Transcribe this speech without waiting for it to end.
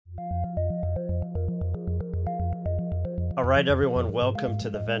All right, everyone, welcome to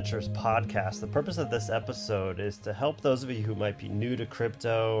the Ventures Podcast. The purpose of this episode is to help those of you who might be new to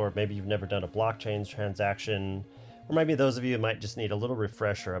crypto, or maybe you've never done a blockchain transaction, or maybe those of you who might just need a little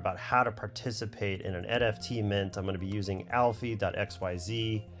refresher about how to participate in an NFT mint. I'm going to be using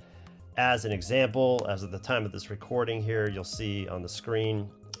Alphi.xyz as an example. As of the time of this recording here, you'll see on the screen,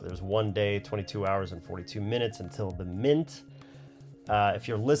 there's 1 day, 22 hours, and 42 minutes until the mint. If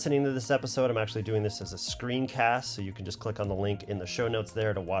you're listening to this episode, I'm actually doing this as a screencast, so you can just click on the link in the show notes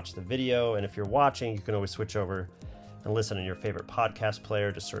there to watch the video. And if you're watching, you can always switch over and listen on your favorite podcast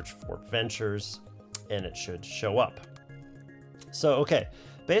player. Just search for Ventures, and it should show up. So, okay,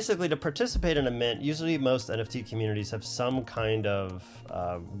 basically to participate in a mint, usually most NFT communities have some kind of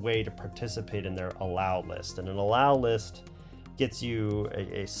way to participate in their allow list. And an allow list gets you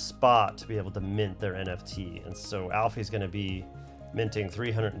a spot to be able to mint their NFT. And so Alphi is going to be minting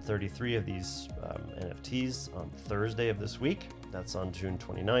 333 of these NFTs on Thursday of this week. That's on June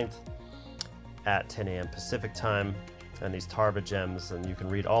 29th at 10 a.m. Pacific time. And these Tarba gems, and you can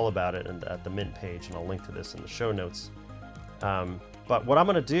read all about it at the mint page, and I'll link to this in the show notes. But what I'm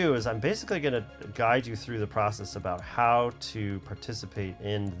going to do is I'm basically going to guide you through the process about how to participate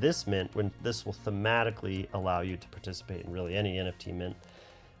in this mint, when this will thematically allow you to participate in really any NFT mint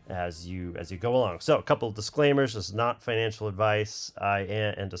as you go along. So a couple of disclaimers: this is not financial advice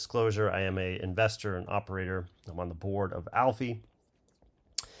and disclosure. I am an investor and operator. I'm on the board of Alphi.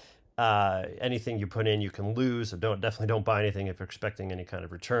 Anything you put in you can lose, so definitely don't buy anything if you're expecting any kind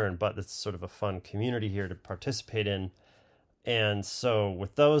of return, but it's sort of a fun community here to participate in. And so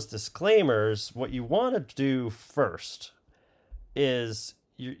with those disclaimers, what you want to do first is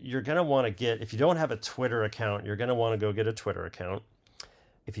you're going to want to get, if you don't have a Twitter account, you're going to want to go get a Twitter account.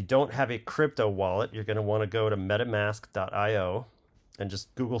 If you don't have a crypto wallet, you're going to want to go to metamask.io and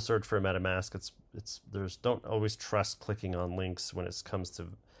just Google search for a MetaMask. Don't always trust clicking on links when it comes to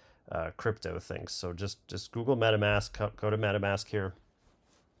crypto things. So just Google MetaMask, go to MetaMask here,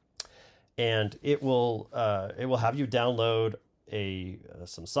 and it will have you download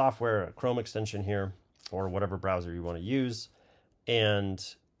some software, a Chrome extension here, or whatever browser you want to use,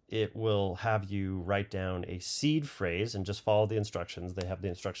 and it will have you write down a seed phrase and just follow the instructions. They have the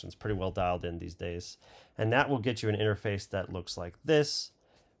instructions pretty well dialed in these days. And that will get you an interface that looks like this.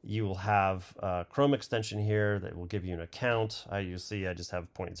 You will have a Chrome extension here that will give you an account. I just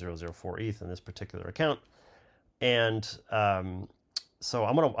have 0.004 ETH in this particular account. And so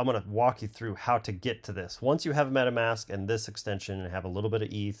I'm gonna walk you through how to get to this. Once you have MetaMask and this extension and have a little bit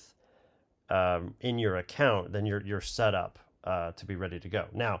of ETH in your account, then you're set up to be ready to go.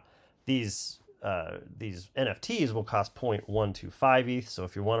 Now, these NFTs will cost 0.125 ETH, so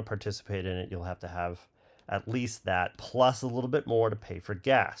if you want to participate in it, you'll have to have at least that plus a little bit more to pay for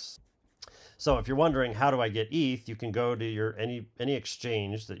gas. So if you're wondering, how do I get ETH, you can go to any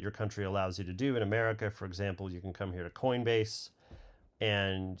exchange that your country allows you to do. In America, for example, you can come here to Coinbase,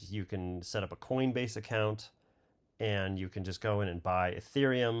 and you can set up a Coinbase account, and you can just go in and buy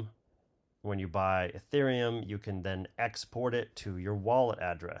Ethereum. When you buy Ethereum, you can then export it to your wallet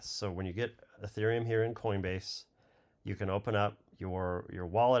address. So when you get Ethereum here in Coinbase, you can open up your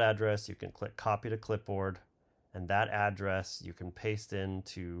wallet address, you can click copy to clipboard, and that address you can paste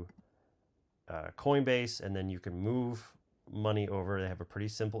into Coinbase, and then you can move money over. They have a pretty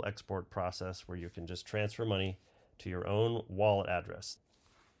simple export process where you can just transfer money to your own wallet address.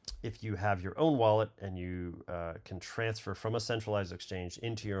 If you have your own wallet and you can transfer from a centralized exchange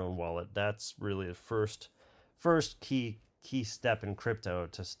into your own wallet, that's really the first key step in crypto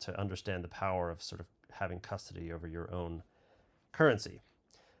to understand the power of sort of having custody over your own currency.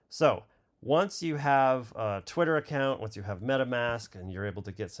 So once you have a Twitter account, once you have MetaMask, and you're able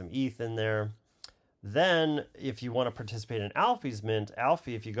to get some ETH in there, then if you want to participate in Alphi's mint,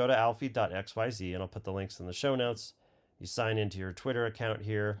 if you go to alphi.xyz, and I'll put the links in the show notes, you sign into your Twitter account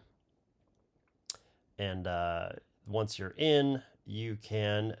here, and once you're in, you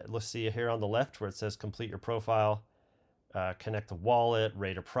can, let's see here on the left where it says complete your profile, connect a wallet,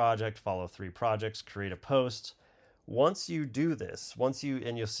 rate a project, follow 3 projects, create a post. Once you do this,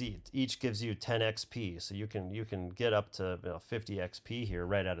 and you'll see each gives you 10 XP, so you can get up to 50 XP here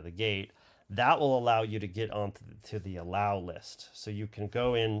right out of the gate. That will allow you to get onto the allow list. So you can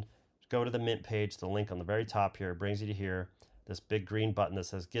go to the mint page, the link on the very top here, brings you to here, this big green button that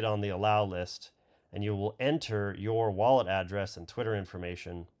says get on the allow list, and you will enter your wallet address and Twitter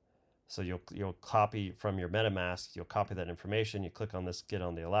information. So you'll copy from your MetaMask, you'll copy that information, you click on this get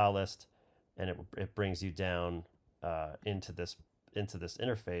on the allow list, and it brings you down into this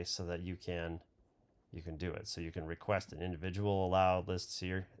interface so that you can do it. So you can request an individual allow lists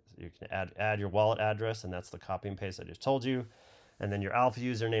here. You can add your wallet address, and that's the copy and paste I just told you. And then your Alphi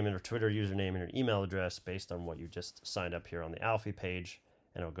username and your Twitter username and your email address based on what you just signed up here on the Alphi page,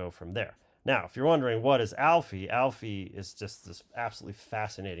 and it'll go from there. Now, if you're wondering what is Alphi, Alphi is just this absolutely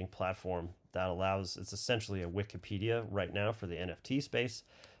fascinating platform that allows, it's essentially a Wikipedia right now for the NFT space,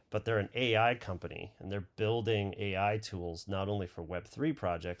 but they're an AI company, and they're building AI tools not only for Web3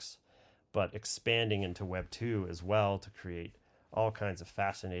 projects, but expanding into Web 2 as well to create all kinds of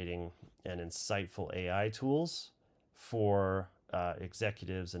fascinating and insightful AI tools for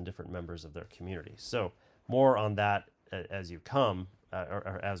executives and different members of their community. So more on that as you come,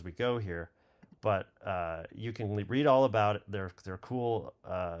 or as we go here. But you can read all about it. They're cool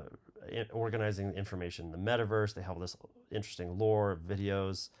organizing the information in the metaverse. They have this interesting lore,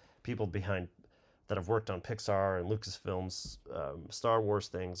 videos, people behind that have worked on Pixar and Lucasfilm's Star Wars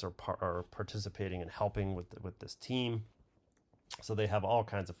things are participating and helping with this team. So they have all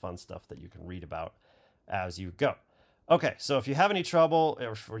kinds of fun stuff that you can read about as you go. Okay, so if you have any trouble,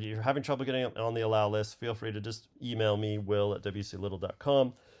 or you're having trouble getting on the allow list, feel free to just email me,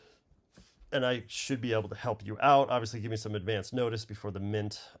 will@wclittle.com, and I should be able to help you out. Obviously, give me some advance notice before the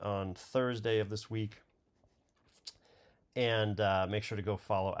mint on Thursday of this week. And make sure to go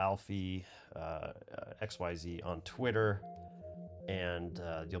follow Alfie XYZ on Twitter, and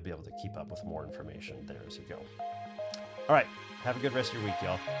you'll be able to keep up with more information there as you go. All right, have a good rest of your week,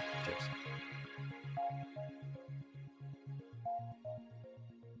 y'all. Cheers.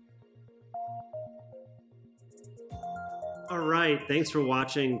 All right. Thanks for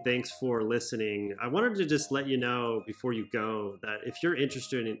watching. Thanks for listening. I wanted to just let you know before you go that if you're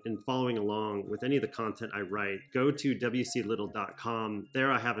interested in following along with any of the content I write, go to wclittle.com.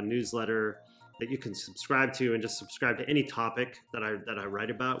 There I have a newsletter that you can subscribe to, and just subscribe to any topic that I write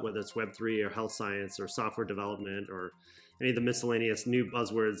about, whether it's Web3 or health science or software development or any of the miscellaneous new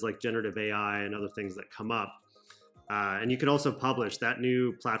buzzwords like generative AI and other things that come up. And you can also publish. That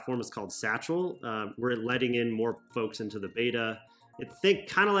new platform is called Satchel. We're letting in more folks into the beta. Think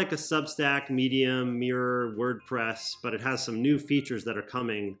kind of like a Substack, Medium, Mirror, WordPress, but it has some new features that are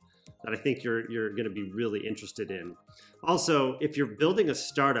coming that I think you're going to be really interested in. Also, if you're building a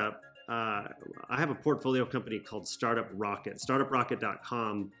startup, I have a portfolio company called Startup Rocket.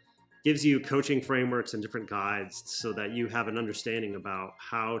 StartupRocket.com gives you coaching frameworks and different guides so that you have an understanding about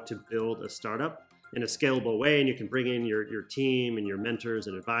how to build a startup in a scalable way, and you can bring in your team and your mentors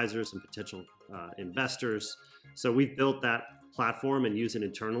and advisors and potential investors. So we've built that platform and use it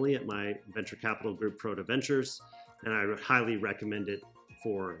internally at my venture capital group, Proto Ventures, and I would highly recommend it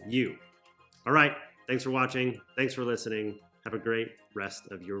for you. All right, thanks for watching. Thanks for listening. Have a great rest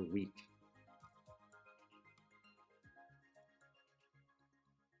of your week.